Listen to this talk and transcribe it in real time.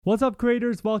What's up,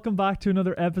 creators? Welcome back to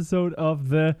another episode of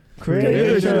the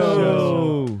Creator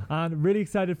Show. And really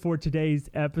excited for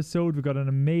today's episode. We've got an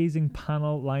amazing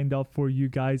panel lined up for you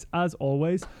guys, as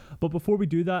always. But before we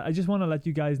do that, I just want to let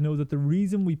you guys know that the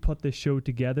reason we put this show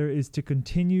together is to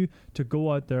continue to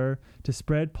go out there, to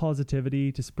spread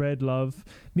positivity, to spread love,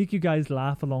 make you guys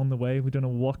laugh along the way. We don't know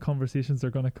what conversations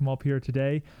are going to come up here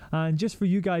today. And just for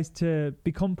you guys to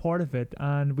become part of it.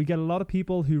 And we get a lot of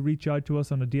people who reach out to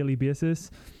us on a daily basis.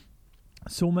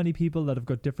 So many people that have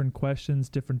got different questions,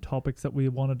 different topics that we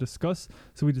want to discuss.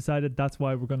 So we decided that's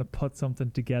why we're going to put something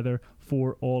together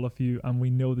for all of you. And we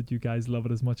know that you guys love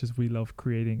it as much as we love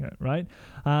creating it, right?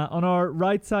 On our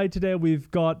right side today,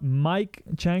 we've got Mike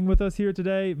Chang with us here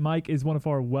today. Mike is one of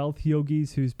our wealth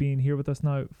yogis who's been here with us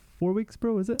now 4 weeks,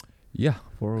 bro, is it? Yeah,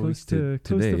 4 weeks close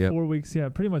today, to yep. 4 weeks. Yeah,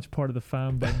 pretty much part of the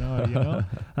fam by now, you know.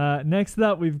 Next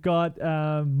up, we've got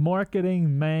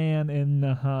marketing man in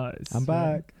the house. I'm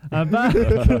back.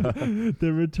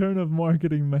 The return of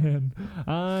marketing man.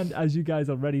 And as you guys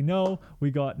already know, we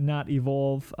got Nat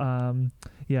Evolve.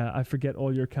 I forget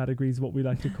all your categories, what we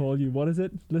like to call you. What is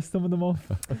it? List some of them off.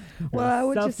 Well, I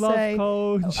would just say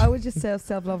coach. I would just say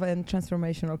self-love and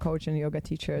transformational coach and yoga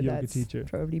teacher. That's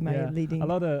probably my leading. A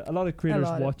lot of creators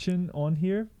watching on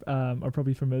here are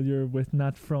probably familiar with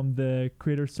Nat from the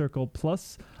Creator Circle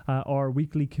Plus, our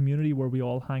weekly community where we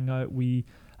all hang out. We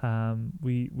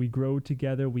grow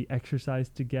together, we exercise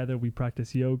together, we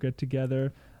practice yoga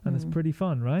together, and it's pretty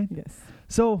fun, right? Yes.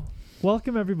 So,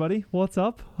 welcome everybody. What's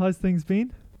up? How's things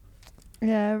been?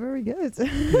 Yeah, very good.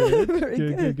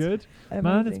 Very good.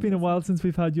 Man, it's been a while since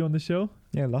we've had you on the show.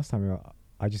 Yeah, last time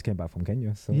I just came back from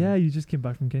Kenya. So yeah, you just came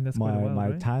back from Kenya. That's quite a while, my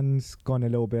right? tan's gone a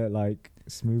little bit like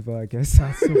smoother, I guess.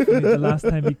 That's so funny. The last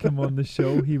time he came on the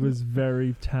show, he was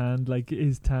very tanned. Like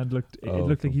his tan looked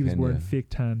like he was wearing fake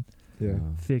tan. Yeah.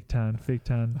 Fake tan.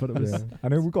 But it was... Yeah. I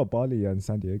know we got Bali and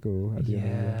San Diego at the end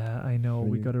of the year. I know.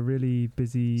 We got a really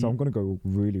busy... So I'm going to go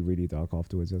really, really dark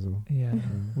afterwards as well. Yeah.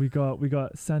 We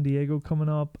got San Diego coming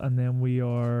up, and then we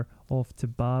are off to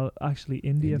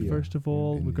India first of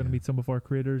all. We're going to meet some of our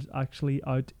creators actually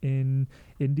out in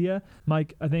India.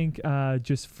 Mike, I think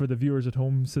just for the viewers at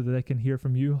home so that they can hear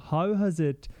from you, how has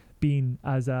it been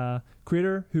as a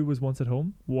creator who was once at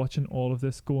home watching all of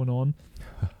this going on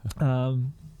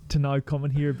to now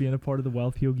coming here, being a part of the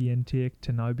Wealth Yogi intake,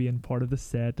 to now being part of the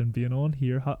set and being on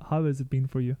here? How has it been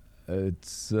for you?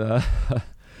 It's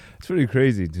really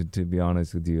crazy to be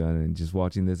honest with you. And just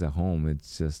watching this at home,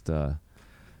 it's just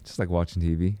like watching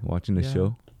TV, watching the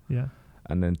show. Yeah.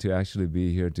 And then to actually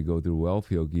be here to go through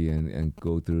Wealth Yogi and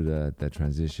go through that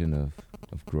transition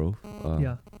of growth.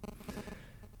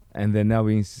 And then now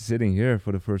being sitting here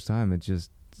for the first time, it's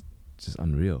just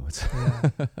unreal.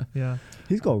 Yeah.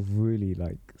 He's got a really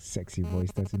like sexy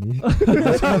voice, doesn't he?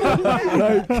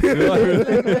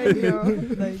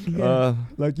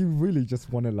 Like you really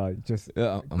just want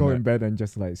to go in bed and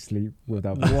just like sleep with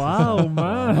that voice. Wow,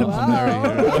 man.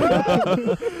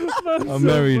 I'm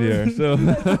married here. So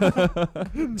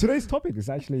today's topic is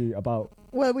actually about...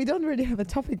 Well, we don't really have a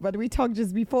topic, but we talked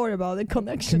just before about the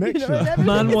connection. You know,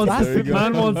 man wants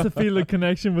to feel a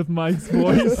connection with Mike's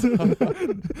voice.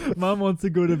 Man wants to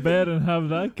go to bed and have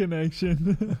that connection.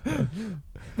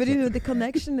 But you know, the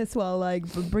connection as well, like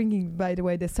bringing, by the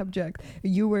way, the subject,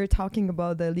 you were talking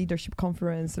about the leadership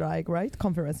conference, like, right?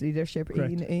 Conference leadership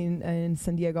in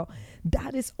San Diego.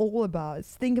 That is all about,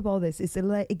 think about this, it's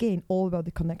again, all about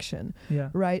the connection,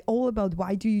 right? All about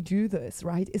why do you do this,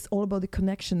 right? It's all about the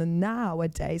connection. And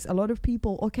nowadays, a lot of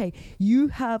people, okay, you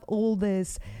have all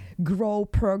this grow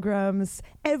programs,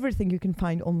 everything you can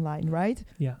find online, right?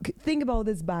 Yeah. Think about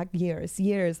this back years,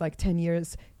 like 10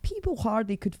 years, people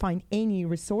hardly could find any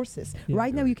resources.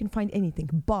 Right now you can find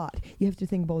anything, but you have to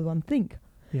think about one thing.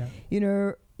 Yeah. You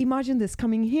know, imagine this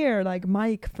coming here, like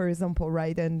Mike, for example,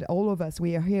 right? And all of us,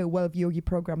 we are here, Wealth Yogi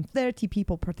program, 30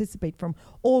 people participate from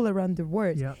all around the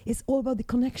world. Yeah. It's all about the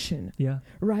connection,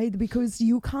 right? Because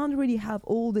you can't really have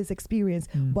all this experience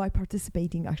by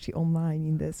participating actually online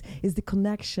in this. It's the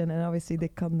connection, and obviously the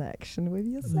connection with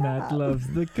yourself. Nat loves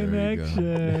the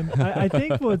connection. I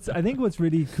think what's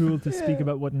really cool to speak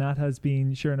about what Nat has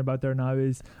been sharing about there now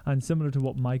is, and similar to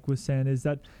what Mike was saying, is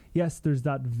that yes, there's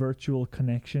that virtual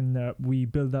connection that we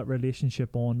build that relationship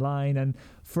online. And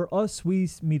for us, we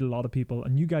meet a lot of people,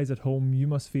 and you guys at home, you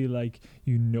must feel like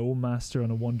you know Master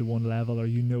on a one-to-one level, or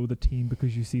you know the team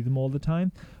because you see them all the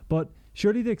time. But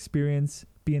surely the experience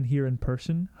being here in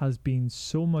person has been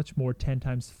so much more 10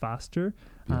 times faster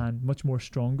and much more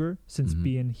stronger since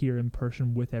being here in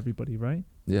person with everybody, right?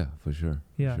 Yeah, for sure.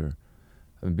 Yeah. For sure.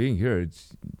 I mean, being here,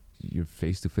 you're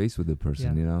face to face with the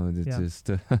person, you know, it's just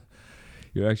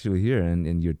you're actually here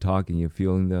and you're talking, you're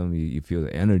feeling them, you feel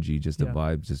the energy, just the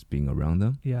vibe, just being around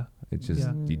them. Yeah. It's just,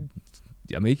 I mean,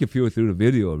 you can feel it through the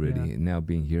video already. And now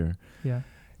being here,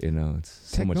 you know, it's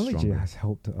so much stronger. Technology has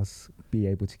helped us be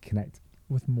able to connect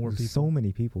with more people. So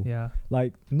many people. Yeah.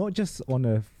 Like, not just on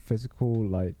a physical,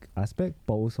 like, aspect,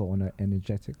 but also on an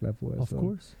energetic level as well. Of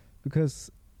course.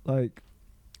 Because, like,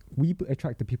 we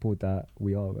attract the people that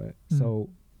we are, right? So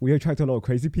we attract a lot of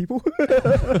crazy people.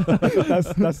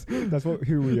 that's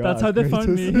who we are. That's how they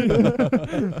find me.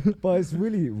 But it's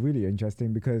really, really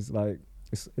interesting because, like,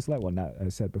 it's like what Nat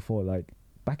said before. Like,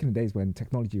 back in the days when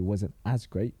technology wasn't as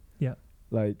great,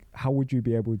 like, how would you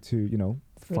be able to, you know,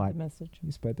 spread the message?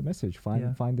 You spread the message,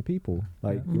 find the people.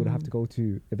 Like, you would have to go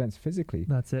to events physically.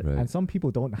 That's it. Right. And some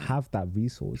people don't have that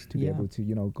resource to be able to,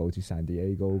 you know, go to San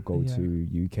Diego, go to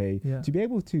UK, to be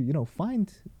able to, you know,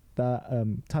 find that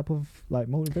type of like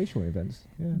motivational events.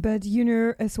 But you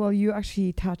know, as well, you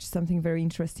actually touched something very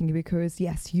interesting because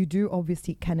yes, you do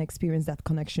obviously can experience that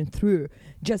connection through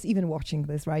just even watching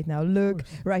this right now. Look,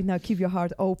 right now, keep your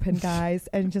heart open, guys,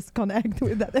 and just connect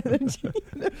with that energy.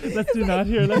 Let's do that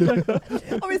here.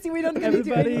 Obviously, we don't gonna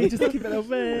do any. Just keep it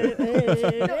open.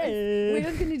 We're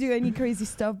not gonna do any crazy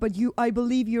stuff. But I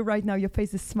believe you right now. Your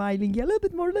face is smiling. Yeah, a little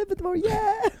bit more.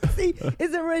 Yeah, see,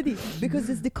 it's already because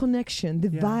it's the connection, the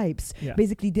vibe.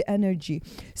 Basically the energy.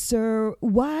 So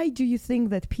why do you think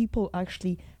that people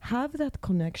actually have that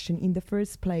connection in the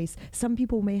first place? Some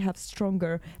people may have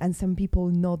stronger and some people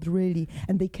not really,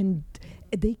 and they can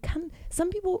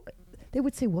some people, they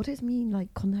would say, what does mean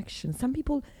like connection? Some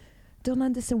people don't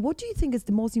understand. What do you think is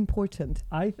the most important?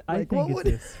 I think it's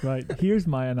this, right? Here's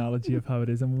my analogy of how it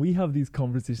is, and we have these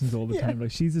conversations all the time. Like,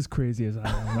 she's as crazy as I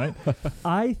am, right?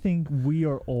 I think we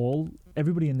are all,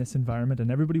 everybody in this environment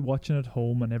and everybody watching at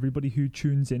home and everybody who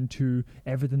tunes into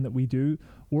everything that we do,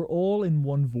 we're all in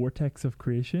one vortex of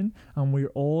creation and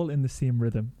we're all in the same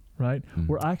rhythm. Right?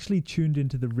 We're actually tuned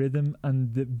into the rhythm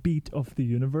and the beat of the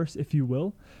universe, if you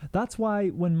will. That's why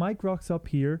when Mike rocks up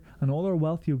here and all our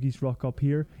wealth yogis rock up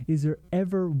here, is there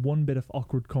ever one bit of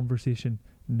awkward conversation?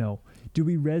 No. Do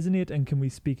we resonate and can we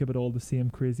speak about all the same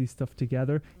crazy stuff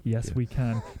together? Yes, we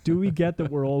can. Do we get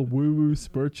that we're all woo-woo,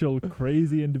 spiritual,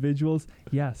 crazy individuals?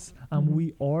 Yes. And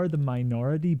we are the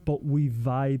minority, but we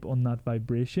vibe on that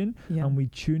vibration and we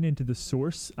tune into the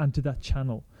source and to that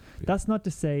channel. That's not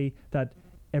to say that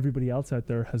everybody else out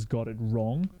there has got it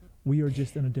wrong. We are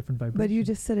just in a different vibration. But you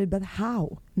just said it, but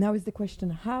how? Now is the question,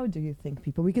 how do you think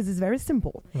people? Because it's very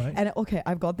simple. Right. And okay,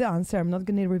 I've got the answer. I'm not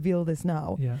going to reveal this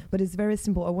now. Yeah. But it's very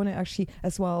simple. I want to actually,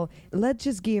 as well, let's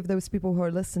just give those people who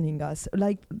are listening us,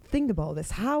 like, think about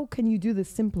this. How can you do this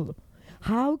simple?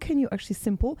 How can you actually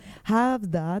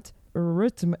have that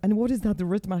rhythm? And what does that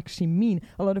rhythm actually mean?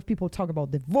 A lot of people talk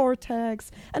about the vortex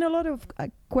and a lot of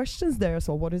questions there.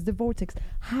 So what is the vortex?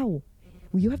 How?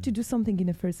 You have to do something in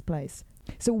the first place.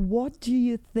 So what do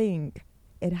you think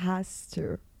it has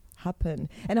to happen?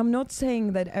 And I'm not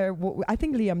saying that, I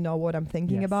think Liam knows what I'm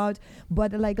thinking about,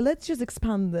 but like, let's just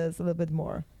expand this a little bit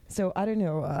more. So I don't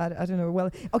know. I don't know. Well,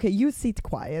 okay, you sit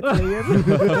quiet,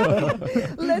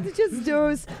 Liam. Let's just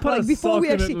do like before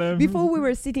we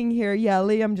were sitting here. Yeah,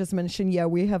 Liam just mentioned. Yeah,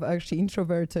 we have actually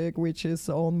introverted, which is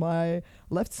on my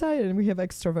left side, and we have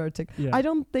extroverted. Yeah. I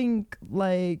don't think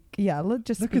like let's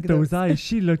just look at those eyes.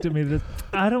 She looked at me.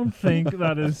 I don't think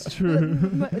that is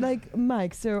true. Like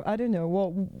Mike. So I don't know.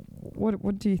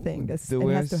 What do you think? It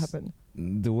has to happen.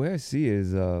 The way I see it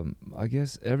is, I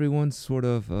guess everyone's sort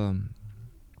of.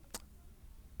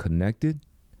 Connected,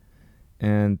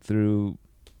 and through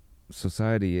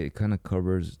society it kind of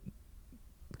covers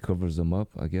them up,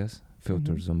 I guess,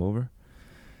 filters them over,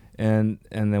 and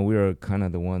then we are kind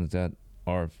of the ones that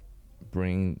are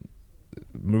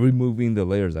removing the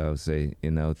layers, I would say,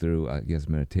 through, I guess,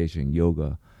 meditation,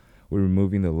 yoga. We're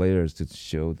removing the layers to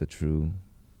show the true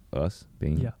us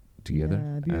being together.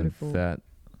 Yeah, beautiful. And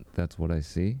that's what I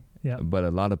see. Yeah. But a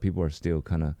lot of people are still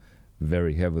kind of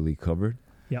very heavily covered.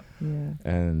 Yep. Yeah.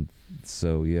 And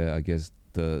so, I guess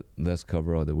let's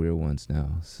cover all the weird ones now.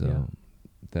 So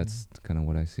that's kind of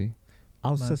what I see.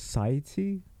 Our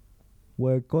society,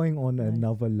 we're going on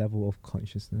another level of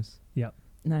consciousness. Yeah.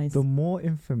 Nice. The more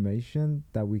information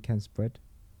that we can spread,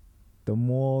 the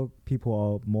more people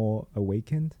are more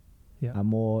awakened and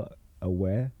more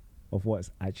aware of what's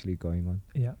actually going on.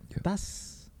 Yeah.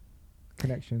 That's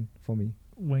connection for me.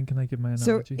 when can I give my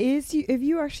analogy? So if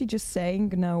you actually just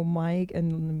saying now Mike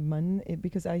and Man,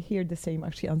 because I hear the same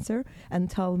actually answer, and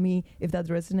tell me if that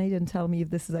resonates, and tell me if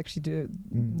this is actually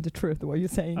the truth, what you're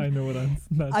saying. I know what I'm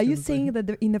Are you saying that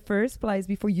in the first place,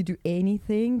 before you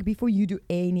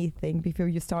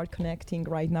start connecting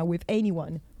right now with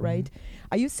anyone, right?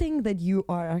 Are you saying that you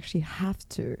are actually have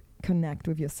to connect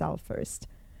with yourself first?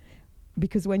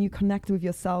 Because when you connect with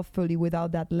yourself fully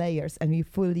without that layers and you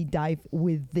fully dive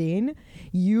within,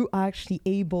 you are actually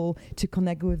able to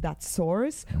connect with that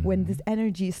source when this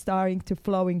energy is starting to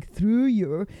flowing through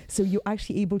you. So you're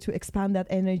actually able to expand that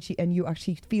energy and you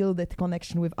actually feel that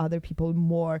connection with other people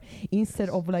more, instead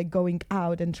of like going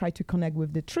out and try to connect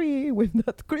with the tree, with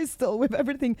that crystal, with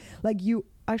everything. Like you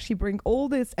actually bring all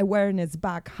this awareness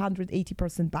back,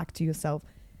 180% back to yourself.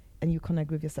 And you connect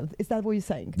with yourself. Is that what you're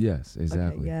saying? Yes,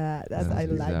 exactly. Okay, yeah, I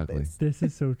like this. This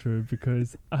is so true,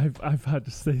 because I've had to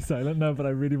stay silent now, but I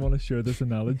really want to share this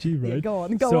analogy, right? Yeah, go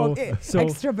on.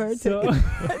 Extrovert.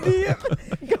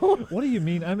 Go on. What do you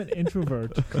mean? I'm an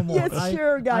introvert. Come on. Yes,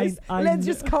 sure, guys. Let's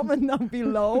just comment down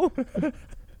below.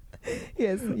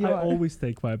 Yes, you are. I always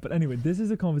stay quiet. But anyway, this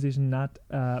is a conversation that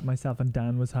myself and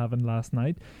Dan was having last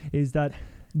night, is that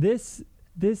this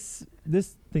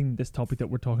topic that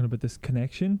we're talking about, this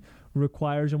connection,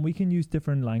 requires, and we can use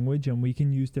different language and we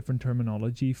can use different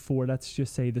terminology for, let's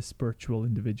just say, the spiritual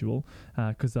individual,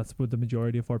 because that's what the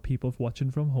majority of our people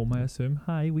watching from home, I assume,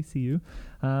 hi, we see you,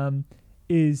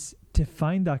 is to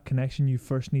find that connection, you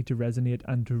first need to resonate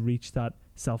and to reach that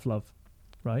self-love,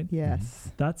 right?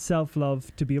 Yes. That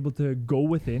self-love, to be able to go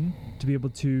within, to be able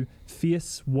to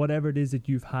face whatever it is that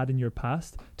you've had in your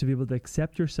past, to be able to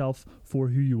accept yourself for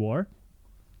who you are,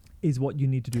 is what you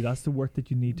need to do. That's the work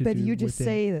that you need to do. But you just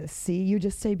say this. See, you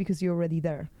just say because you're already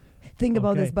there. Think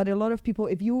about this. But a lot of people,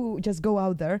 if you just go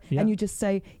out there and you just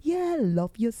say, yeah,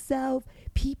 love yourself,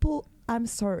 people, I'm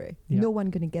sorry, no one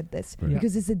gonna get this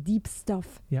because it's a deep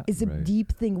stuff. Yeah. It's a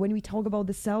deep thing. When we talk about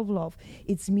the self-love,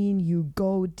 it's mean you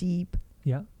go deep.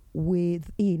 Yeah.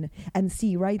 Within, and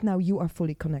see, right now you are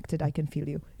fully connected. I can feel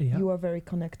you. You are very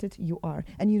connected. You are.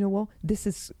 And you know what, this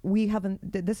is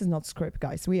not script,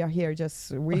 guys. We are here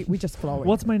just we just flowing.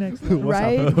 What's my next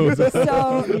right?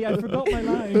 So I forgot my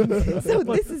line. So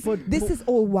this is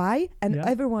all why, and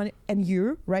everyone, and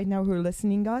you right now who are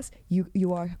listening us,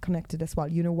 you are connected as well.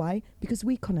 You know why? Because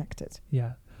we connected.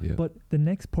 Yeah. But the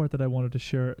next part that I wanted to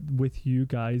share with you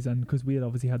guys, and because we had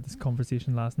obviously had this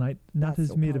conversation last night, Nat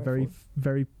has made a very,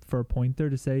 very fair point there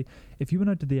to say, if you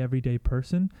went out to the everyday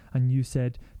person and you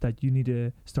said that you need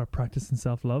to start practicing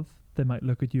self-love, they might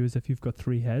look at you as if you've got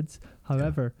 3 heads.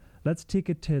 However, let's take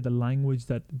it to the language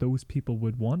that those people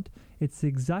would want. It's the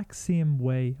exact same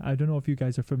way. I don't know if you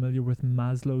guys are familiar with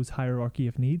Maslow's hierarchy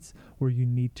of needs, where you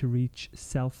need to reach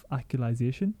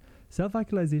self-actualization.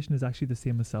 Self-actualization is actually the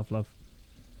same as self-love.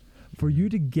 For you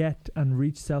to get and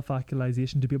reach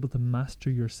self-actualization, to be able to master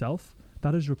yourself,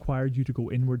 that has required you to go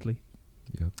inwardly.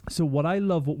 Yep. So what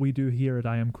we do here at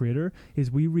I Am Creator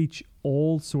is we reach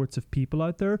all sorts of people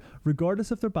out there,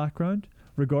 regardless of their background,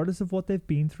 regardless of what they've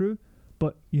been through.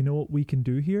 But you know what we can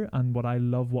do here, and what I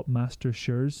love what Master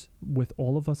shares with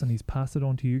all of us, and he's passed it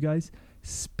on to you guys,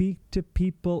 speak to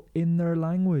people in their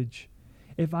language.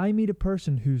 If I meet a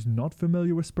person who's not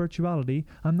familiar with spirituality,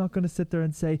 I'm not going to sit there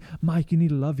and say, Mike, you need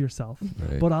to love yourself.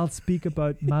 Right. But I'll speak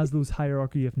about Maslow's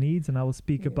hierarchy of needs, and I will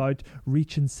speak about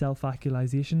reaching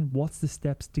self-actualization. What's the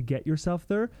steps to get yourself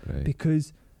there? Right.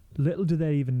 Because little do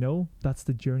they even know that's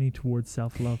the journey towards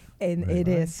self-love. And it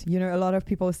is. You know, a lot of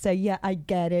people say, yeah, I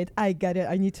get it. I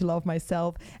need to love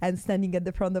myself. And standing at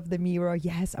the front of the mirror,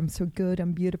 yes, I'm so good,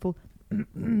 I'm beautiful.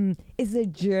 It's a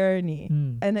journey,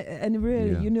 and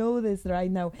really, you know this right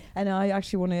now. And I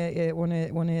actually want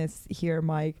to hear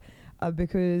Mike,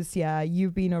 because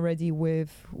you've been already with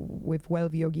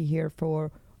Wealth Yogi here for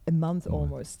a month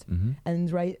almost, and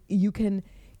right,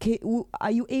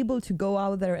 are you able to go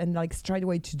out there and like straight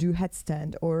away to do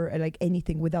headstand or like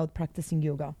anything without practicing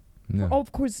yoga? No.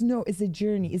 Of course, no. It's a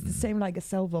journey. It's the same like a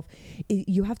self-love.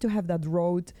 You have to have that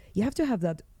road. You have to have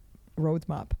that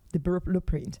roadmap, the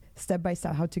blueprint, step by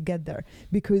step, how to get there.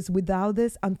 Because without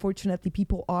this, unfortunately,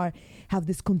 people have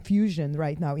this confusion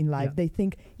right now in life. They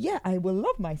think, I will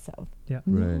love myself.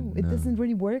 No, it doesn't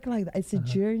really work like that. It's a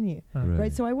journey,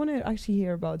 right? So I want to actually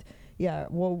hear about,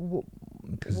 what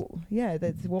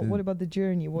about the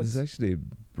journey? This actually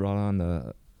brought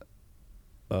on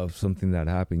of something that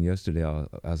happened yesterday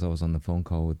as I was on the phone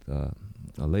call with a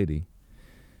lady,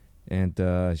 and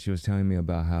she was telling me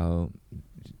about how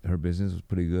her business was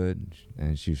pretty good,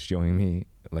 and she was showing me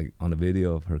like on a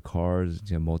video of her cars.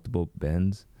 She had multiple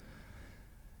Benz,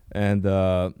 and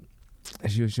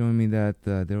she was showing me that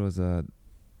there was a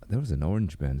there was an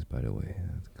orange Benz, by the way.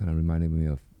 It kind of reminded me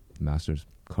of Master's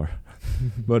car.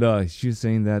 But she was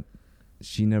saying that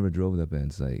she never drove the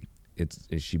Benz. Like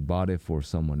she bought it for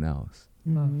someone else.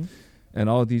 Mm-hmm. And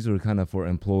all these were kind of for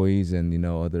employees and, you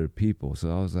know, other people.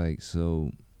 So I was like,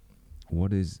 so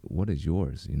what is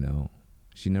yours, you know?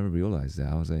 She never realized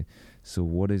that. I was like, so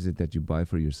what is it that you buy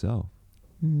for yourself?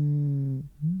 And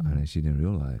then she didn't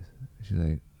realize. She's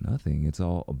like, nothing. It's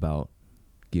all about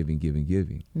giving.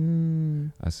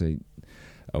 I say,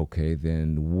 okay,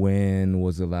 then when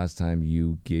was the last time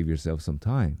you gave yourself some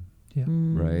time? Yeah.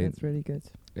 Right? That's really good.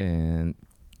 And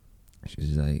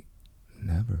she's like,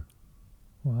 never.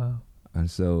 Wow. And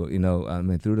so, you know, I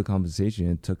mean, through the conversation,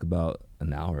 it took about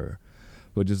an hour.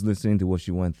 But just listening to what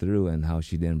she went through and how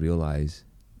she didn't realize,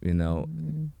 you know,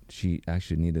 she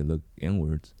actually needed to look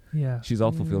inwards. Yeah. She's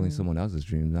all fulfilling someone else's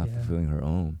dream, not fulfilling her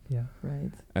own. Yeah.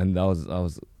 Right. And I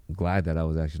was glad that I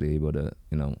was actually able to,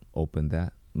 you know, open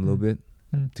that a little bit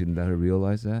to let her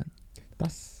realize that.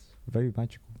 That's very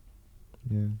magical.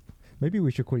 Yeah. Maybe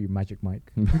we should call you Magic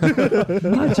Mike. Magic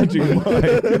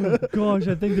Mike. Gosh,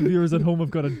 I think the viewers at home have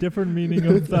got a different meaning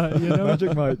of that, you know?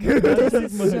 Magic Mike. This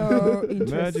is so interesting.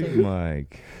 Magic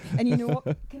Mike. And you know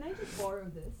what? Can I just borrow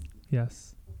this?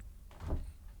 Yes.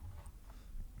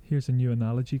 Here's a new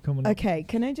analogy coming up. Okay,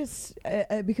 can I just,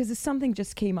 because something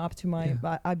just came up to my,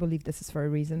 I believe this is for a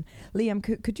reason. Liam,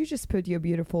 could you just put your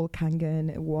beautiful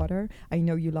Kangen water? I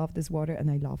know you love this water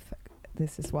and I love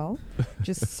this as well.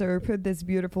 Just put this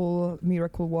beautiful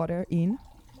miracle water in.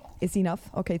 It's enough.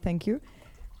 Okay, thank you.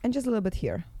 And just a little bit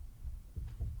here.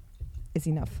 It's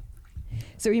enough.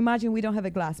 So imagine we don't have a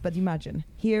glass, but imagine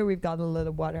here we've got a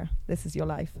little water. This is your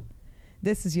life.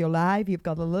 This is your life. You've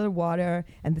got a little water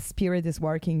and the spirit is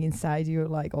working inside you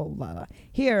like, oh, blah, blah.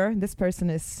 Here, this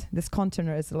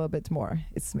container is a little bit more.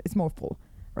 It's more full,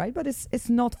 right? But it's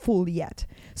not full yet.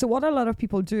 So what a lot of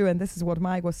people do, and this is what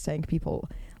Mike was saying, people,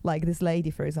 like this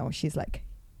lady, for example, she's like,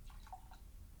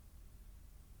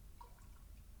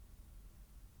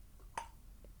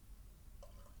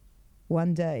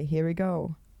 one day, here we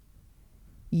go.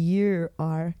 You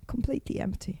are completely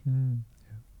empty.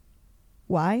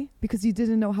 Why? Because you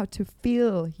didn't know how to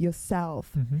fill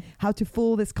yourself, how to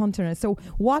fill this container. So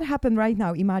what happened right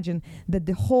now? Imagine that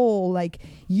the whole, like,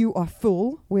 you are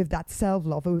full with that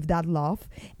self-love, with that love,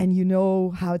 and you know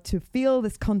how to fill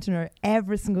this container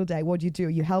every single day. What do?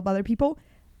 You help other people.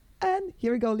 And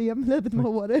here we go, Liam, a little bit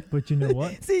more water. But you know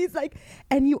what? See, it's like,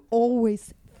 and you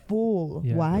always full.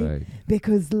 Yeah. Why? Right.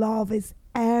 Because love is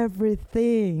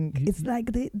everything. It's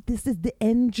like this is the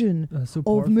engine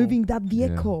of moving that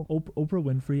vehicle. Oprah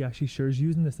Winfrey actually shares,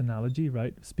 using this analogy,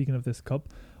 right? Speaking of this cup,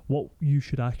 what you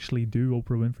should actually do,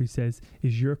 Oprah Winfrey says,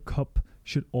 is your cup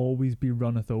should always be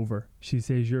runneth over. She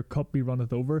says your cup be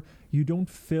runneth over. You don't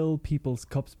fill people's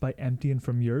cups by emptying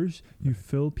from yours. You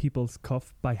fill people's cup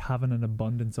by having an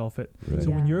abundance of it. Right.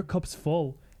 So when your cup's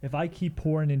full, if I keep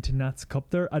pouring into Nat's cup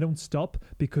there, I don't stop,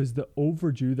 because the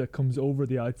overdue that comes over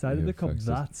the outside of the cup,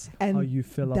 that's how you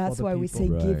fill up other people. That's why we say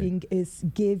giving is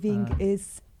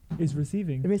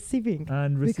receiving.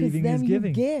 And receiving is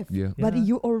giving. You give. But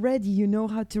you know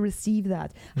how to receive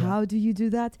that. How do you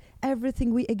do that?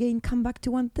 Everything, we again come back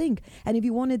to one thing. And if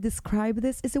you want to describe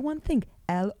this, it's a one thing.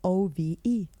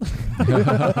 LOVE.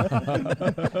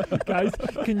 Guys,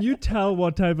 can you tell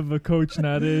what type of a coach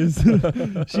Nat is?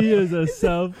 She is a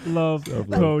self-love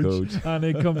coach, and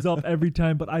it comes up every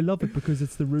time. But I love it because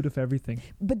it's the root of everything.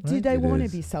 But did I want to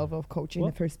be self-love coach in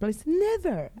the first place?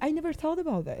 Never. I never thought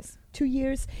about this. 2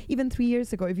 years, even 3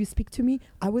 years ago, if you speak to me,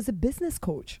 I was a business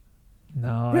coach.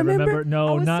 No, remember?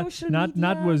 No, Nat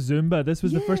was Zumba. This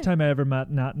was the first time I ever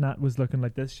met Nat. Nat was looking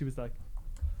like this. She was like,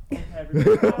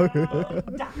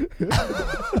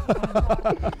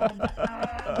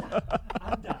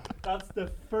 That's the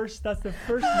first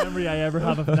memory I ever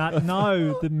have of Nat.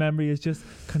 Now the memory is just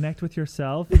connect with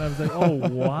yourself, and I was like, oh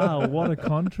wow, what a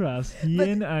contrast,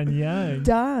 yin and yang.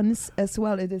 Dance as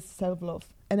well, it is self-love.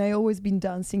 And I always been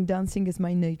dancing. Dancing is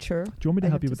my nature. Do you want me to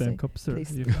help you with them cups, sir?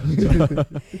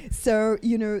 So,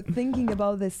 thinking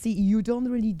about this, you don't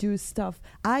really do stuff.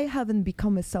 I haven't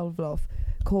become a self-love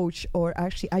coach, or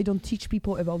actually I don't teach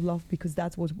people about love because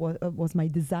that's what was my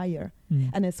desire.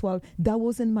 And as well, that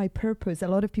wasn't my purpose. A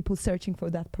lot of people searching for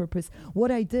that purpose.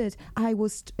 What I did, I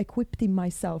was equipping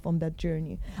myself on that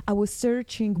journey. I was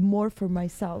searching more for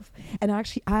myself. And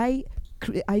actually I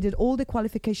did all the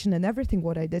qualification and everything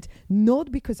what I did,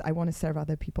 not because I want to serve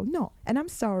other people. No. And I'm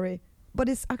sorry, but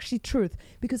it's actually truth,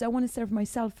 because I want to serve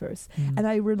myself first. And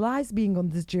I realized, being on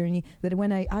this journey, that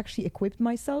when I actually equipped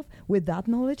myself with that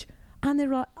knowledge, and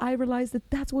I realized that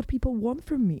that's what people want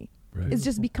from me. Right. It's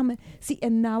just become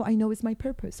and now I know it's my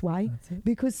purpose. Why?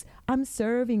 Because I'm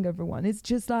serving everyone. It's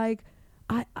just like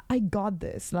I got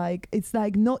this. Like it's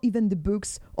like not even the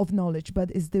books of knowledge,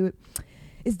 but it's the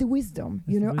wisdom.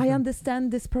 I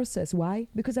understand this process. Why?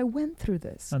 Because I went through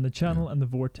this. And the channel and the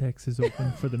vortex is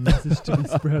open for the message to be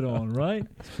spread on, right?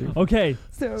 Okay.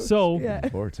 So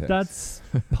that's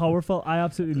powerful. I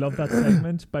absolutely love that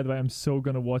segment. By the way, I'm so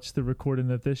going to watch the recording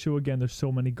of this show again. There's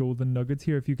so many golden nuggets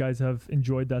here. If you guys have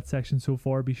enjoyed that section so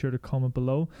far, be sure to comment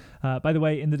below. By the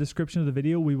way, in the description of the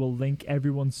video, we will link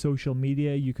everyone's social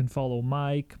media. You can follow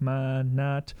Mike, Man,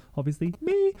 Nat, obviously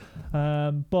me.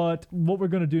 But what we're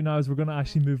going to do now is we're going to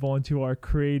actually move on to our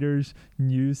creators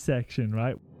news section,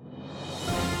 right?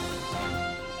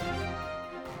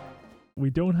 We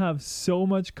don't have so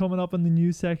much coming up in the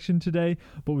news section today,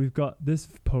 but we've got this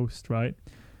post, right?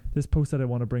 This post that I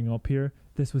want to bring up here.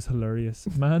 This was hilarious.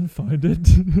 Man found it.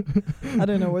 I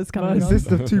don't know what's coming on. This is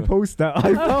the two posts that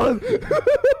I found.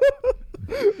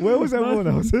 Where was everyone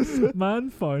else's? Man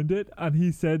found it and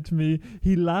he said to me,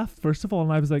 he laughed first of all,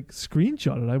 and I was like,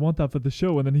 screenshot it, I want that for the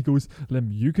show. And then he goes,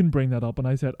 Lim, you can bring that up. And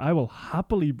I said, I will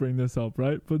happily bring this up,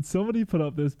 right? But somebody put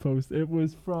up this post. It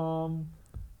was from,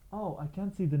 I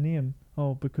can't see the name.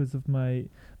 Because of my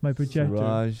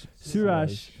projector.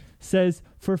 Suraj says,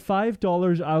 for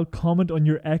 $5 I'll comment on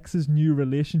your ex's new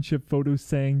relationship photo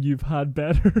saying you've had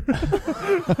better.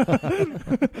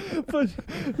 But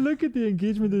look at the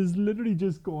engagement. It's literally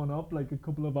just gone up like a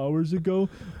couple of hours ago.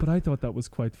 But I thought that was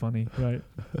quite funny, right?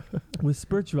 With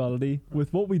spirituality,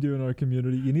 with what we do in our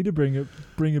community, you need to bring a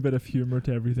bit of humor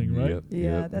to everything, right?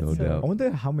 That's no doubt. I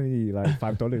wonder how many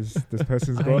 $5 this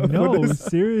person's got. I know,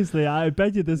 seriously. I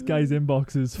bet you this guy's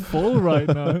inbox is full right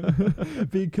now.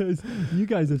 Because you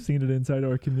guys have seen it inside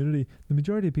our community. The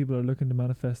majority of people are looking to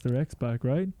manifest their ex back,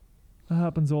 right? That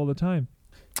happens all the time.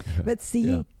 But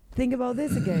think about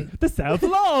this again. The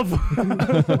self-love.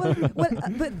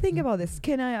 But think about this.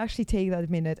 Can I actually take that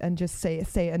minute and just say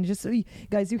and just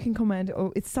guys, you can comment.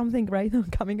 It's something right now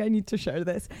coming. I need to share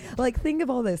this. Like, think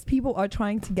about this. People are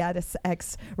trying to get an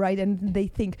ex, right? And they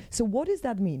think, so what does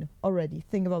that mean already?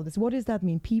 Think about this. What does that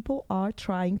mean? People are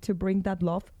trying to bring that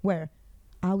love where?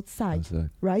 Outside,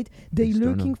 right? They're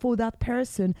looking for that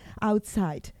person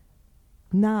outside.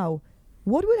 Now,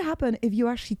 what would happen if you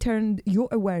actually turned your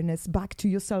awareness back to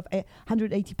yourself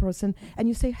 180% and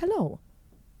you say, hello,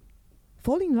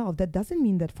 fall in love? That doesn't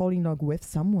mean that fall in love with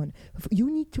someone.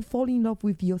 You need to fall in love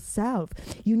with yourself.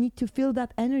 You need to feel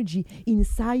that energy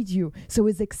inside you, so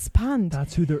it's expand.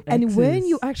 That's who their ex and is. when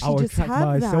you actually just have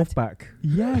myself that back.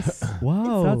 Yes.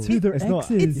 Wow. That's who their ex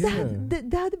is. It's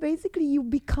that basically you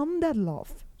become that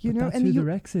love. That's and who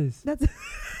their ex is. That's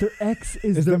their ex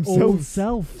is their themselves. old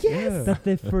self. Yes. That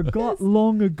they forgot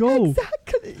long ago.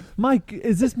 Exactly. Mike,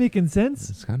 is this making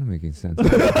sense? It's kind of making sense.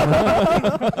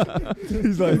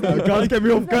 He's like, guys, get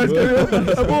me off, guys, get me off.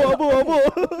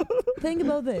 Think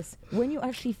about this. When you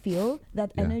actually feel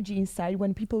that energy inside,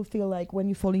 when people feel like when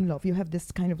you fall in love, you have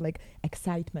this kind of like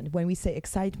excitement. When we say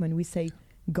excitement, we say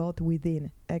God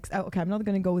within. Okay, I'm not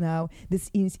going to go now.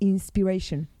 This is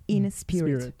inspiration in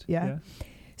spirit. Yeah.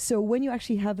 So when you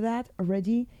actually have that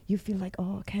already, you feel like,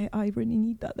 oh, okay, I really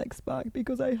need that ex back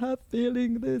because I have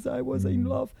feeling this. I was in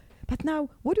love. But now,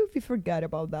 what if you forget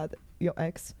about that, your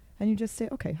ex, and you just say,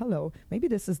 okay, hello, maybe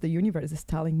this is the universe is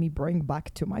telling me bring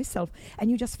back to myself.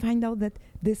 And you just find out that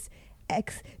this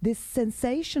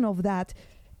sensation of that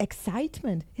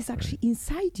excitement is actually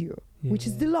inside you, which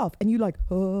is the love. And you're like,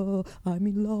 oh, I'm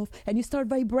in love. And you start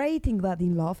vibrating that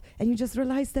in love. And you just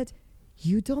realize that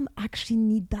you don't actually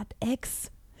need that ex,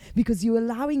 because you're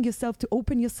allowing yourself to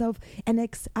open yourself and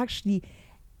actually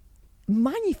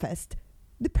manifest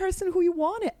the person who you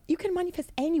want it. You can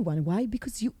manifest anyone. Why?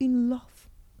 Because you're in love.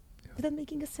 Is that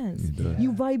making a sense?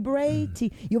 You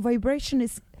vibrating. Your vibration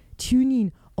is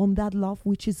tuning on that love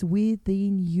which is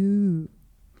within you.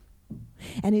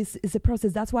 And it's a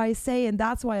process. That's why I say, and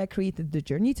that's why I created the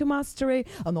Journey to Mastery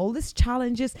and all these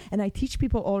challenges. And I teach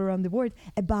people all around the world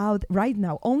about right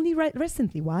now, only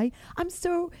recently. Why?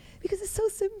 Because it's so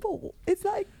simple. It's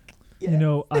like, you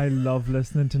know, I love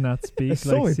listening to Nat speak. It's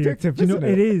so addictive, isn't it?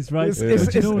 It is, right? It's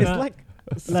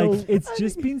it's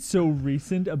just been so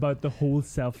recent about the whole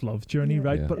self-love journey,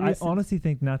 right? But I honestly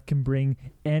think Nat can bring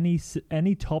any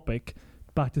topic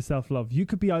back to self-love. You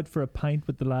could be out for a pint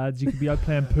with the lads, you could be out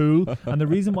playing pool, and the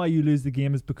reason why you lose the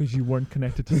game is because you weren't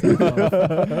connected to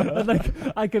self-love. And like,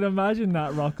 I can imagine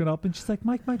that rocking up, and she's like,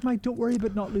 Mike, don't worry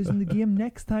about not losing the game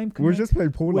next time. We were just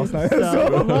playing pool last night. That's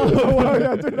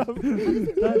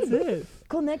it.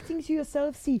 Connecting to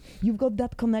yourself. See, you've got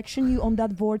that connection, you on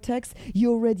that vortex,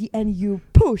 you're ready, and you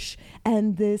push,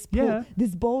 and this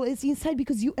this ball is inside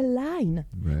because you align.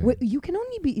 You can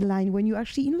only be aligned when you're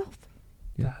actually in love.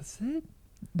 That's it.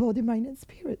 Body, mind, and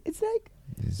spirit. It's like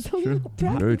true.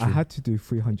 Very true. I had to do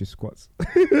 300 squats.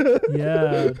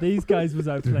 These guys was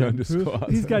out playing pool.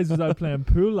 These guys was out playing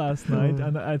pool last night,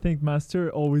 and I think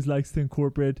Master always likes to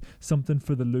incorporate something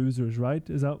for the losers, right?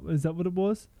 Is that what it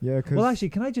was? Yeah. Well, actually,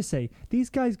 can I just say these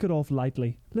guys got off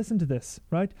lightly. Listen to this,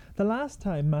 right? The last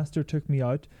time Master took me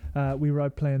out, we were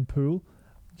out playing pool.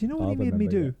 Do you know what he made me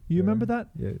do? You remember that?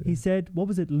 Yeah. He said, "What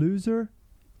was it, loser?"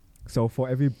 So for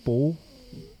every ball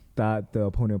that the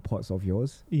opponent puts of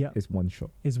yours, is one shot.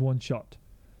 Is one shot.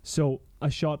 So a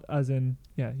shot as in,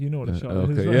 you know what a shot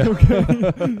is, right?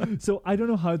 Okay. So I don't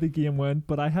know how the game went,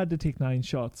 but I had to take 9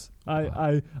 shots.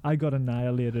 I got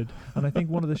annihilated. And I think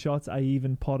one of the shots I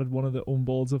even potted one of the own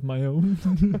balls of my own.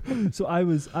 So I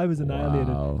was annihilated.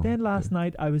 Wow. Then last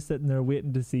night I was sitting there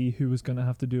waiting to see who was going to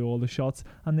have to do all the shots,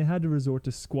 and they had to resort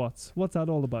to squats. What's that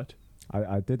all about?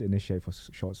 I did initiate for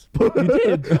shots. You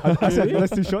did? I said,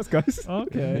 let's do shots, guys.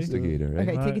 Okay. Instigator, right?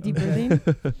 Okay, take a deep breath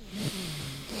in.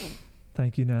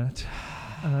 Thank you, Nat.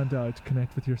 And out,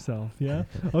 connect with yourself, yeah?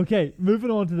 Okay, moving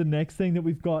on to the next thing that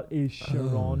we've got is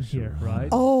Sharon here, right?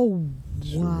 Oh,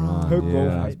 wow. Her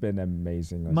growth has been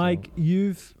amazing. Mike,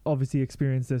 you've obviously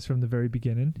experienced this from the very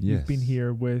beginning. Yes. You've been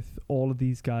here with all of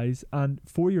these guys, and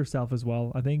for yourself as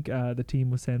well. I think the team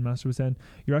was saying, Master was saying,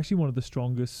 you're actually one of the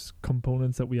strongest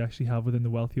components that we actually have within the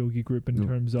Wealth Yogi group in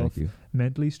terms of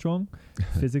mentally strong,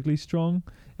 physically strong,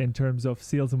 in terms of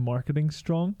sales and marketing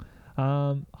strong.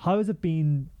 How has it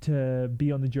been to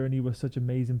be on the journey with such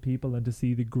amazing people and to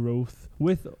see the growth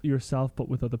with yourself but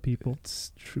with other people?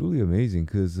 It's truly amazing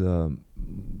because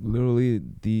literally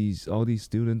all these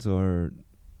students are,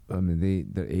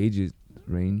 their ages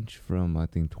range from I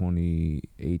think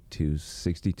 28 to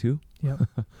 62. Yeah.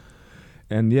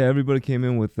 And everybody came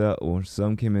in with that, or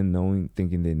some came in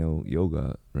thinking they know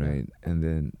yoga, right? And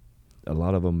then a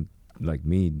lot of them, like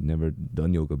me, never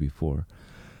done yoga before.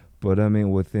 But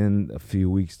within a few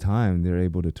weeks' time, they're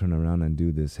able to turn around and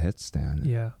do this headstand.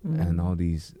 Yeah. And all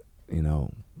these,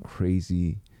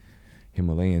 crazy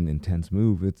Himalayan intense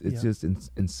move. It's just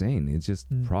insane. It's just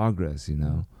progress,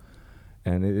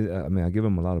 And I give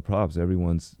them a lot of props.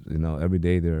 Everyone's, every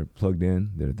day they're plugged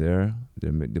in. They're there.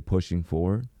 They're pushing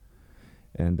forward.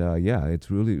 And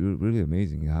it's really, really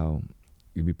amazing how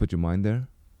if you put your mind there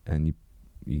and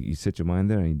you set your mind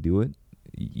there and you do it,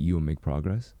 you will make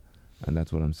progress. And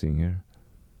that's what I'm seeing here.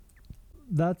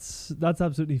 That's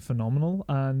absolutely phenomenal,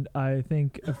 and I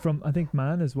think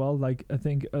Man as well. Like I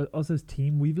think us as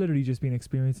team, we've literally just been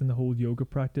experiencing the whole yoga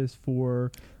practice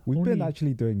for. We've been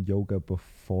actually doing yoga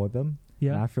before them.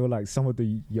 Yeah, and I feel like some of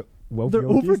the they're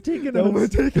overtaking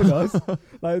us.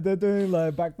 Like they're doing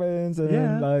like back bends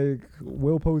and like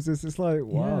wheel poses. It's like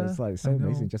wow, it's like so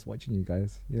amazing just watching you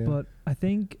guys. Yeah. But I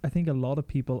think a lot of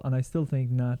people, and I still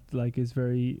think Nat like is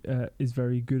very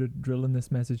good at drilling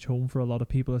this message home for a lot of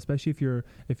people, especially if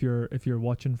you're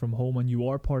watching from home and you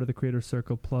are part of the Creator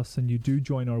Circle Plus and you do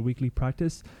join our weekly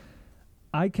practice.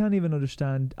 I can't even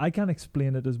understand. I can't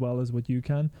explain it as well as what you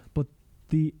can, but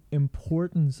the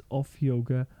importance of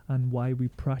yoga and why we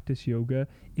practice yoga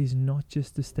is not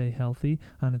just to stay healthy,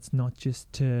 and it's not just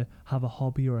to have a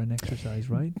hobby or an exercise,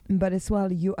 right? But as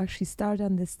well, you actually start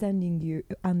understanding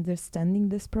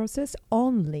this process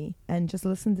only, and just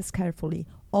listen this carefully,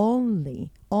 only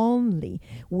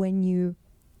when you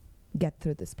get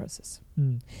through this process.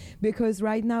 Because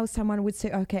right now someone would say,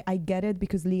 okay, I get it,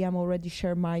 because Liam already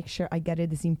shared, Mike shared, I get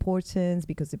it, it's importance,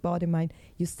 because the body, mind,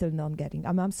 you're still not getting.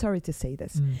 I'm sorry to say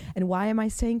this. And why am I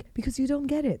saying? Because you don't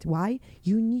get it. Why?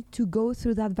 You need to go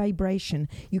through that vibration.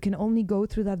 You can only go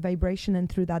through that vibration and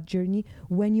through that journey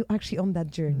when you're actually on that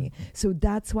journey. So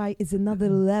that's why it's another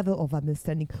level of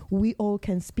understanding. We all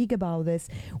can speak about this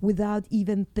without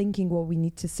even thinking what we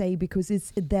need to say, because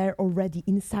it's there already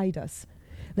inside us.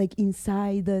 Like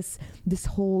inside this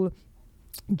whole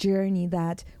journey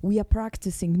that we are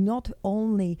practicing. Not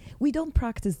only, we don't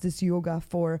practice this yoga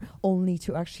for only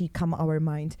to actually calm our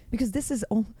mind, because this is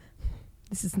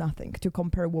nothing to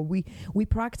compare what we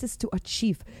practice to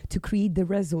achieve, to create the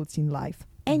results in life.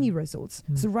 Any results.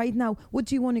 So right now, what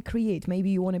do you want to create?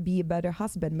 Maybe you want to be a better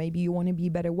husband. Maybe you want to be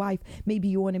a better wife. Maybe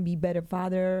you want to be a better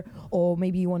father, or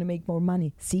maybe you want to make more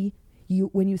money. See?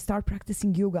 When you start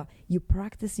practicing yoga, you're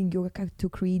practicing yoga to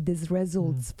create these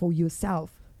results for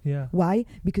yourself. Yeah. Why?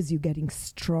 Because you're getting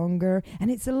stronger, and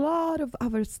it's a lot of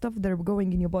other stuff that are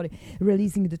going in your body,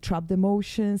 releasing the trapped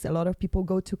emotions. A lot of people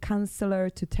go to counselor,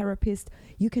 to therapist.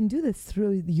 You can do this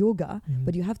through yoga,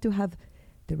 but you have to have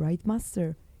the right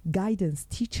master, guidance,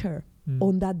 teacher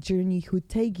on that journey who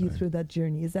take you through that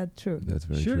journey. Is that true? That's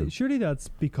very true. Surely that's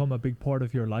become a big part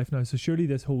of your life now. So surely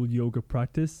this whole yoga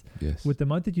practice, yes, with the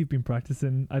amount that you've been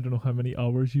practicing, I don't know how many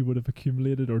hours you would have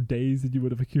accumulated or days that you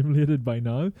would have accumulated by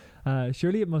now.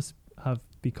 Surely it must have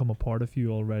become a part of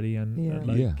you already, and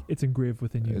it's engraved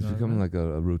within you. It's now, becoming like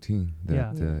a routine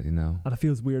that you know. And it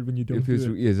feels weird when you don't.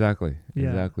 Exactly.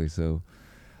 So,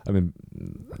 I mean,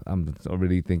 I'm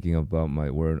already thinking about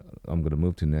where I'm gonna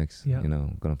move to next. Yeah. You know,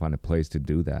 I'm gonna find a place to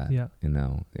do that. Yeah. You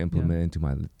know, implement into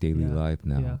my daily life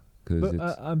now. Yeah.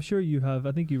 But I'm sure you have.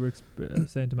 I think you were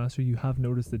saying to Master, you have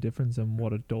noticed the difference in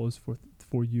what it does for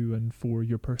you and for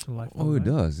your personal life. Oh, it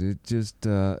does. It just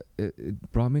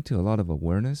it brought me to a lot of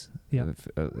awareness. Yeah.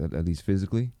 At least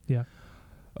physically. Yeah.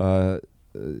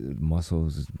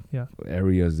 Muscles,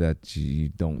 areas that you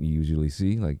don't usually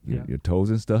see, like your toes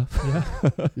and stuff. Yeah.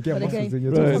 You get But muscles again, in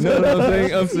your toes.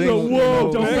 No, I'm saying, whoa,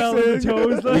 don't fell on the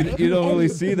toes. Like. You don't really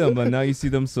see them, but now you see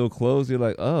them so close. You're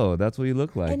like, oh, that's what you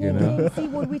look like. And you again, know. see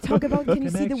what we talk about. Can you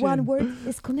see the one word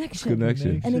is connection?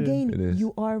 Connection. And It again, is.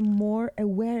 you are more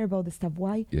aware about the stuff.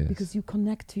 Why? Yes. Because you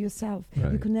connect to yourself.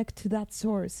 Right. You connect to that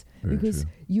source. Very because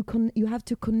true. you have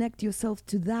to connect yourself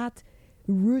to that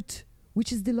root,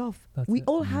 which is the love. We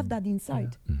all have that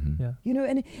inside. Mm-hmm. Yeah. You know,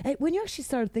 and when you actually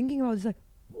start thinking about it, it's like,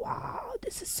 wow,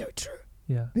 this is so true.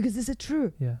 Yeah. Because this is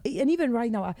true. Yeah. And even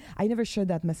right now, I never shared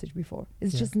that message before.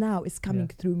 It's just now, it's coming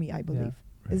through me, I believe. Right.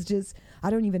 It's just, I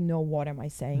don't even know what am I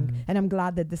saying. And I'm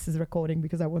glad that this is recording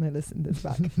because I want to listen this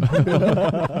back.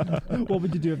 What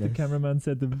would you do if the cameraman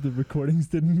said the recordings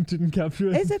didn't capture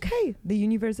it? It's okay. The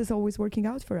universe is always working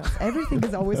out for us. Everything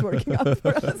is always working out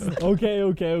for us.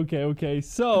 Okay.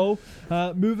 So,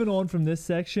 moving on from this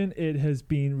section, it has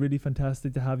been really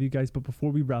fantastic to have you guys. But before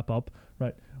we wrap up,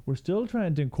 right, we're still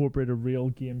trying to incorporate a real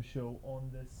game show on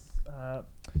this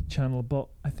channel, but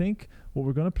I think what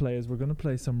we're going to play is we're going to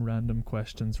play some random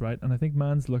questions, right? And I think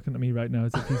Man's looking at me right now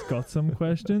as if he's got some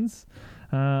questions.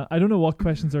 I don't know what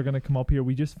questions are going to come up here.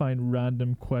 We just find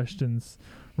random questions.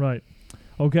 Right.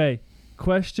 Okay.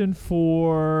 Question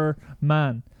for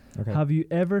Man. Okay. Have you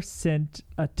ever sent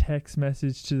a text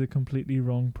message to the completely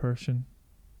wrong person?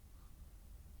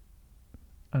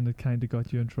 And it kind of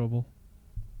got you in trouble.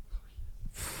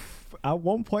 At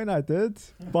one point I did,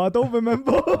 but I don't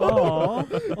remember.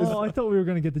 I thought we were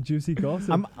going to get the juicy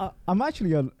gossip. I'm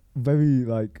actually a very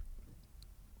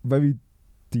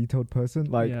detailed person.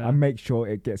 Like I make sure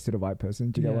it gets to the right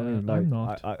person. Do you get what I mean? Like, I'm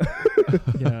not.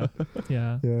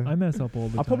 Yeah. I mess up all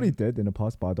the time. I probably did in the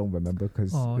past, but I don't remember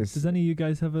because. Does any of you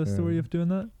guys have a story of doing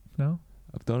that? No.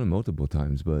 I've done it multiple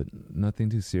times, but nothing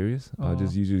too serious. I'll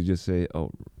just usually just say, "Oh,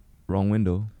 wrong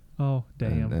window." Oh,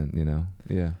 damn. And you know,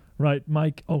 yeah. Right,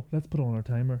 Mike. Oh, let's put on our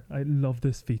timer. I love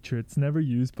this feature. It's never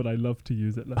used, but I love to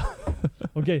use it.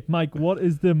 Okay, Mike, what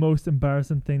is the most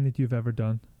embarrassing thing that you've ever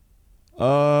done? Be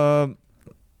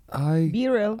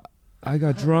real. I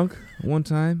got drunk one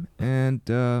time, and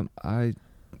I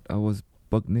was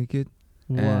buck naked.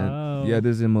 Wow. And,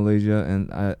 this is in Malaysia,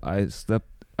 and I slept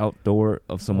outdoor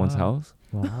of someone's house.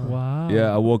 Wow.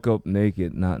 Yeah, I woke up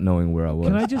naked, not knowing where I was.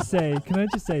 Can I just say,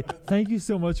 thank you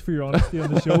so much for your honesty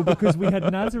on the show, because we had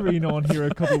Nazarene on here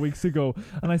a couple of weeks ago,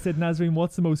 and I said, Nazarene,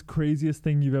 what's the most craziest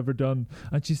thing you've ever done?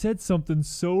 And she said something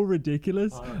so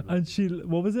ridiculous, and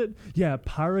what was it? Yeah,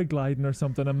 paragliding or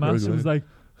something, and Master was like,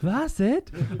 that's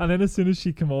it? And then as soon as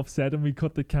she came off set and we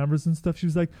cut the cameras and stuff, she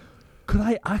was like, could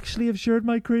I actually have shared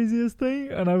my craziest thing?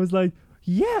 And I was like,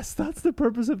 yes, that's the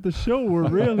purpose of the show. We're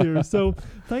real here. So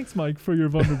thanks, Mike, for your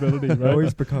vulnerability. Right? It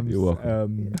always becomes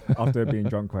after being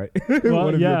drunk, right?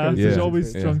 Well, there's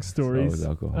always drunk stories.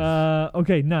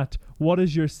 Okay, Nat, what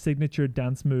is your signature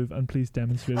dance move? And please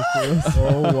demonstrate it for us.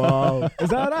 Oh, wow. Is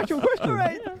that an actual question? All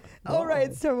right. All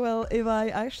right. So, well, if I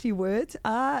actually would,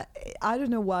 I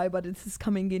don't know why, but this is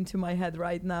coming into my head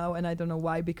right now. And I don't know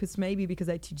why, because I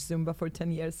teach Zumba for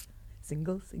 10 years.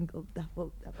 Single,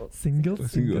 double. Single,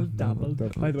 double.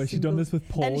 By the way, she done this with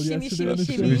Paul and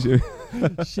yesterday.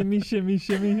 Shimmy.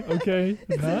 Okay,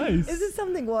 nice. This is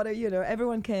something what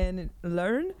everyone can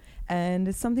learn, and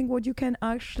it's something what you can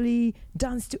actually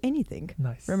dance to anything.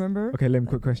 Nice. Remember? Okay, Lim,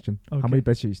 quick question. Okay. How many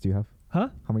bed sheets do you have? Huh?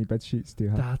 How many bed sheets do you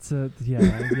have? That's it.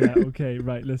 Yeah. Okay.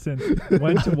 Right. Listen,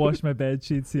 went to wash my bed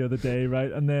sheets the other day, right,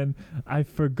 and then I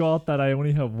forgot that I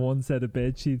only have one set of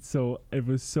bed sheets, so it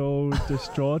was so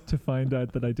distraught to find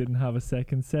out that I didn't have a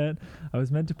second set. I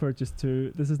was meant to purchase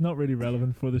 2. This is not really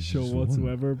relevant for the show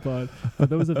whatsoever, but for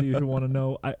those of you who want to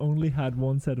know, I only had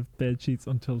one set of bed sheets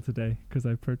until today because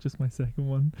I purchased my second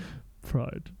one.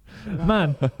 Proud.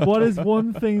 Man, what is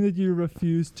one thing that you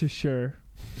refuse to share?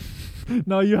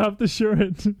 No, you have to share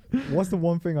it. What's the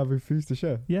one thing I refuse to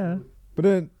share? Yeah. But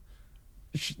then,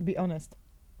 Be honest.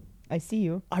 I see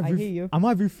you. I hear you. Am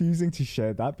I refusing to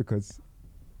share that because?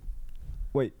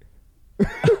 Wait.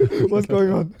 What's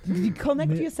going on?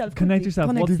 Connect yourself. Connect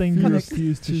yourself. What thing you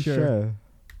refuse to share?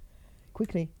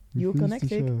 Quickly. You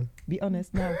connected. Be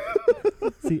honest now.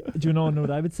 See, do you know what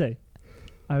I would say?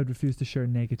 I would refuse to share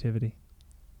negativity.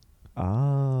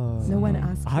 No one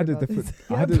asked. I had a different.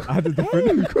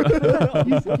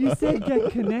 You said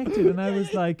get connected, and I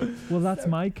was like, "Well, that's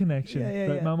my connection."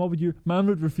 Right, man, what would you? Man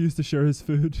would refuse to share his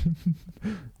food.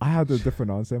 I had a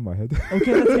different answer in my head.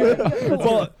 Okay, let's hear it.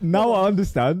 Well, now I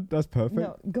understand. That's perfect.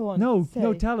 No, go on. No,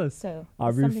 tell us. So,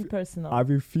 something personal. I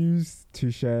refuse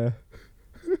to share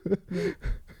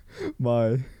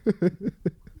my.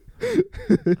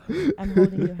 I'm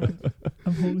holding your hand.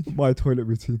 My toilet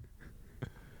routine.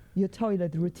 Your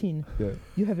toilet routine. Yeah.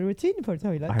 You have a routine for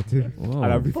toilet? I do. Whoa.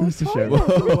 And I refuse to share it.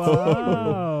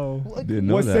 Wow. Didn't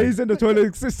know what that. stays in the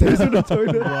toilet stays in the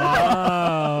toilet.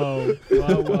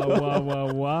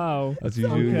 Wow. That's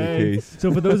usually the case.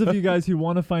 So for those of you guys who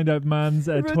want to find out Man's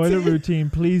toilet routine,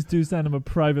 please do send him a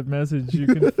private message. You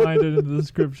can find it in the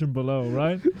description below,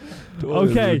 right?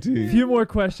 Okay, few more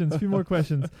questions.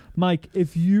 Mike,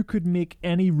 if you could make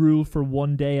any rule for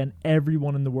one day and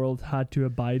everyone in the world had to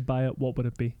abide by it, what would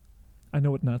it be? I know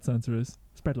what Nat's answer is.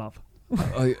 Spread love.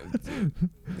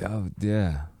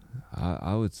 Yeah.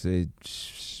 I would say,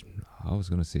 I was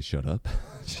going to say shut up.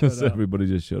 Everybody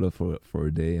just shut up for a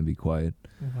day and be quiet.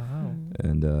 Wow.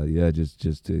 And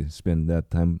just to spend that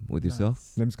time with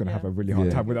yourself. Lim's going to have a really hard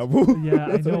time with that rule. Yeah,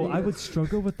 I know. I would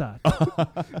struggle with that.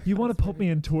 You want to put me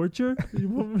in torture? You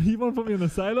want to put me in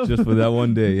asylum? Just for that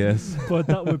one day, yes. But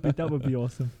that would be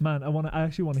awesome. Man, I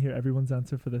actually want to hear everyone's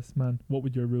answer for this. Man, what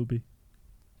would your rule be?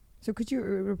 So could you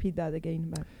repeat that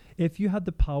again, Matt? If you had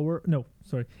the power,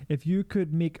 if you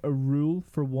could make a rule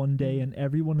for one day and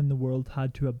everyone in the world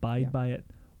had to abide by it,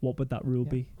 what would that rule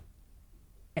be?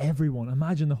 Everyone.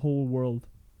 Imagine the whole world,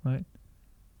 right?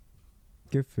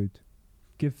 Give food.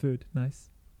 Nice.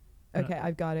 Okay,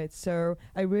 I've got it. So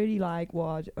I really like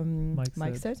what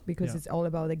Mike said because it's all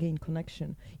about, again,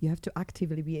 connection. You have to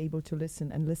actively be able to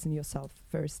listen and listen yourself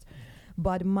first.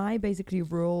 But my basically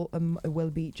rule will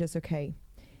be just,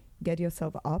 get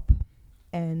yourself up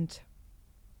and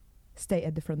stay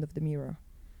at the front of the mirror.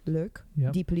 Look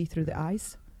deeply through the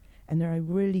eyes. And then I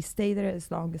really stay there as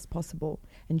long as possible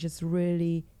and just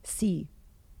really see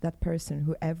that person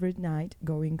who every night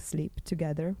going sleep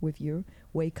together with you,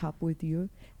 wake up with you,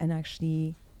 and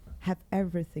actually have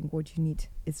everything what you need.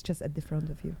 It's just at the front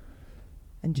of you.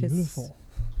 And Beautiful.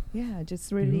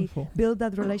 just really build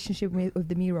that relationship with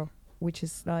the mirror, which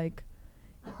is like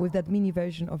with that mini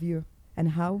version of you.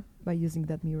 And how? By using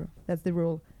that mirror. That's the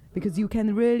rule. Because you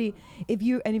can really, if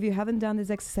you haven't done this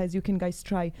exercise, you can, guys,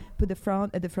 try put the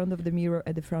front of the mirror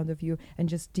at the front of you and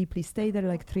just deeply stay there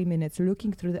like 3 minutes,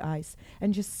 looking through the eyes,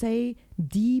 and just say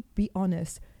be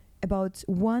honest about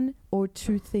one or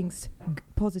two things,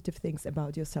 positive things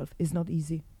about yourself. Is not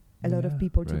easy. A lot of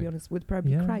people, to be honest, would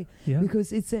probably cry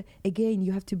because it's again,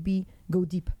 you have to go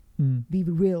deep, be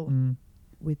real.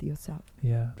 With yourself.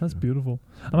 Yeah, that's beautiful.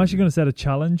 I'm actually going to set a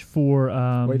challenge for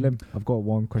wait, Lim, I've got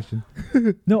one question.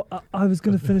 No, I was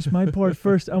going to finish my part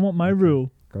first. I want my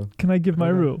rule. Go. Can I give my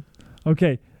rule?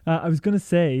 Okay. I was going to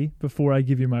say, before I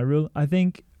give you my rule, I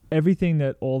think everything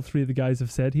that all three of the guys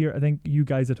have said here, I think you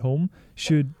guys at home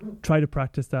should try to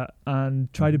practice that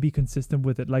and try to be consistent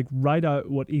with it. Like, write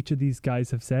out what each of these guys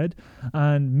have said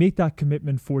and make that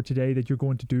commitment for today that you're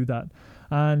going to do that.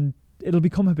 And it'll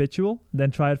become habitual, then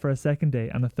try it for a second day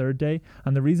and a third day.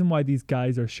 And the reason why these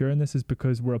guys are sharing this is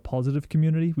because we're a positive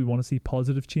community. We want to see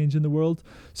positive change in the world.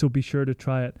 So be sure to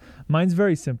try it. Mine's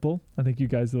very simple. I think you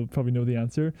guys will probably know the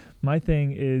answer. My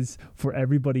thing is for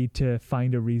everybody to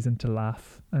find a reason to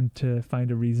laugh and to find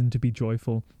a reason to be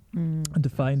joyful and to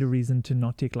find a reason to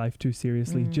not take life too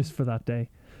seriously just for that day.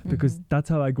 Because that's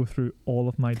how I go through all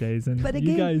of my days. And but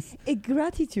again, you guys,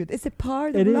 gratitude is a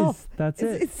part of love. That's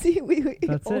it.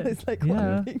 That's always like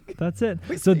that's it.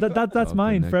 So that's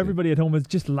mine for everybody at home is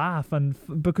just laugh and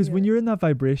because when you're in that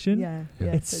vibration,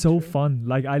 it's so fun.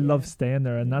 Like I love staying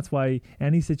there, and that's why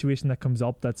any situation that comes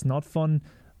up that's not fun,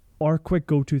 our quick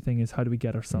go-to thing is how do we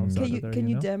get ourselves out of there. Can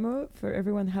you demo for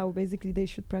everyone how basically they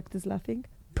should practice laughing?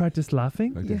 Practice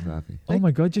laughing? Laughing. Oh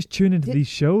my God, just tune into these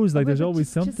shows. Like there's always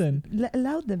something. Just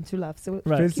allow them to laugh. So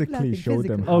physically show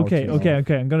them how Okay.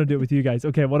 I'm going to do it with you guys.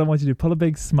 Okay, what I want you to do, pull a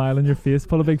big smile on your face.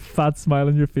 Pull a big fat smile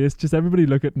on your face. Just everybody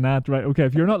look at Nat, right? Okay,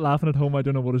 if you're not laughing at home, I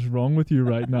don't know what is wrong with you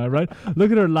right now, right?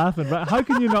 Look at her laughing, right? How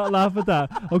can you not laugh at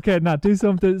that? Okay, Nat, do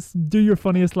something. Do your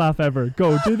funniest laugh ever.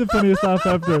 Go, do the funniest laugh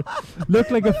ever. Look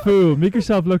like a fool. Make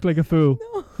yourself look like a fool.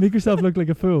 Make yourself look like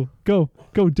a fool. Go,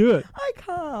 do it. I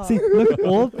can't. See, look,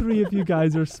 all three of you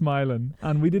guys are smiling,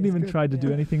 and we didn't even try to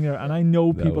do anything there. And I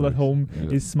know people at home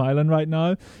is smiling right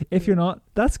now. If you're not,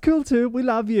 that's cool too. We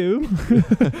love you.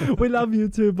 We love you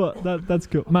too, but that's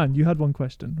cool. Man, you had one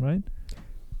question, right?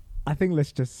 I think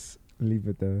let's just leave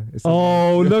it there.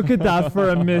 Look at that for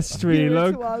a mystery.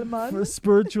 Look, man. for a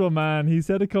spiritual man. He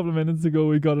said a couple of minutes ago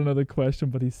we got another question,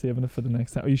 but he's saving it for the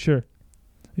next time. Are you sure?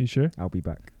 I'll be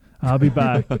back. I'll be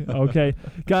back. Okay.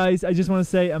 Guys, I just want to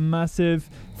say a massive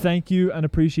thank you and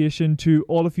appreciation to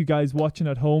all of you guys watching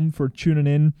at home for tuning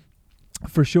in,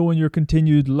 for showing your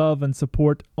continued love and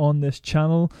support on this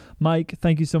channel. Mike,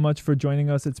 thank you so much for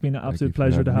joining us. It's been an absolute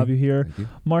pleasure to have you here.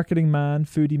 Marketing man,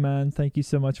 foodie man, thank you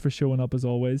so much for showing up as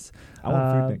always. I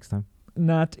want food next time.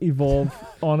 Nat Evolve,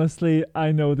 honestly,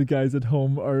 I know the guys at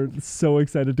home are so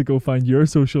excited to go find your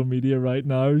social media right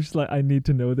now. Just like, I need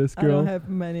to know this girl. I don't have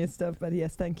many stuff, but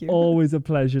yes, thank you. Always a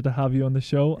pleasure to have you on the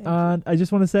show. I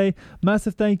just want to say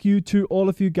massive thank you to all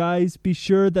of you guys. Be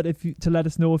sure that to let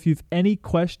us know if you've any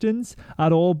questions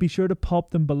at all, be sure to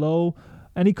pop them below.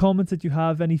 Any comments that you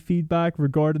have, any feedback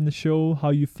regarding the show,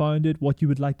 how you found it, what you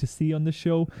would like to see on the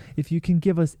show. If you can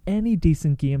give us any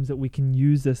decent games that we can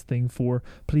use this thing for,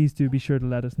 please do be sure to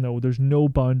let us know. There's no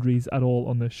boundaries at all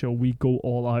on this show. We go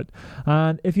all out.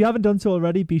 And if you haven't done so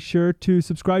already, be sure to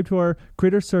subscribe to our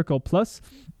Creator Circle Plus.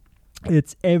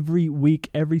 It's every week,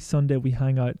 every Sunday we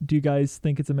hang out. Do you guys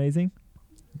think it's amazing?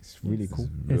 It's really cool.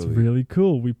 It's really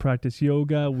cool. We practice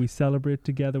yoga, we celebrate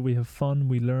together, we have fun,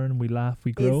 we learn, we laugh,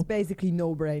 we grow. It's basically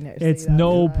no-brainer. It's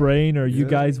no-brainer. You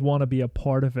guys want to be a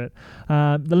part of it.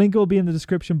 The link will be in the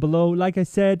description below. Like I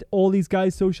said, all these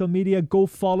guys' social media, go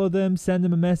follow them, send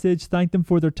them a message, thank them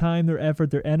for their time, their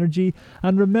effort, their energy.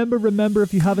 And remember,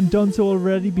 if you haven't done so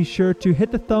already, be sure to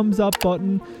hit the thumbs up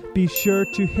button. Be sure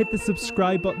to hit the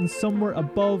subscribe button somewhere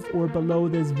above or below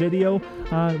this video.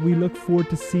 And we look forward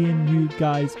to seeing you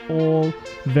guys all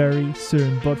very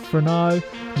soon. But for now,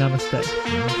 namaste.